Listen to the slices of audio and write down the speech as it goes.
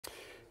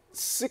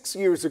6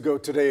 years ago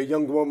today, a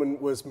young woman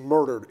was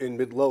murdered in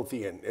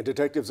Midlothian, and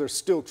detectives are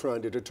still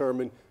trying to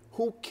determine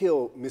who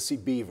killed Missy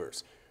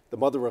Bevers. The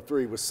mother of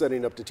three was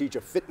setting up to teach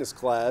a fitness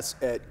class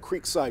at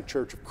Creekside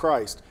Church of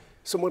Christ.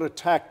 Someone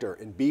attacked her,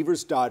 and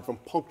Bevers died from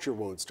puncture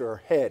wounds to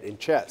her head and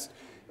chest.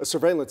 A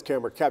surveillance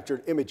camera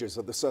captured images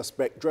of the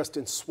suspect dressed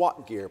in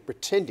SWAT gear,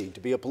 pretending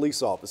to be a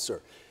police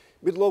officer.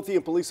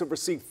 Midlothian police have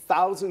received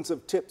thousands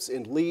of tips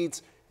and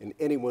leads, and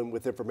anyone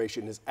with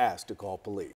information is asked to call police.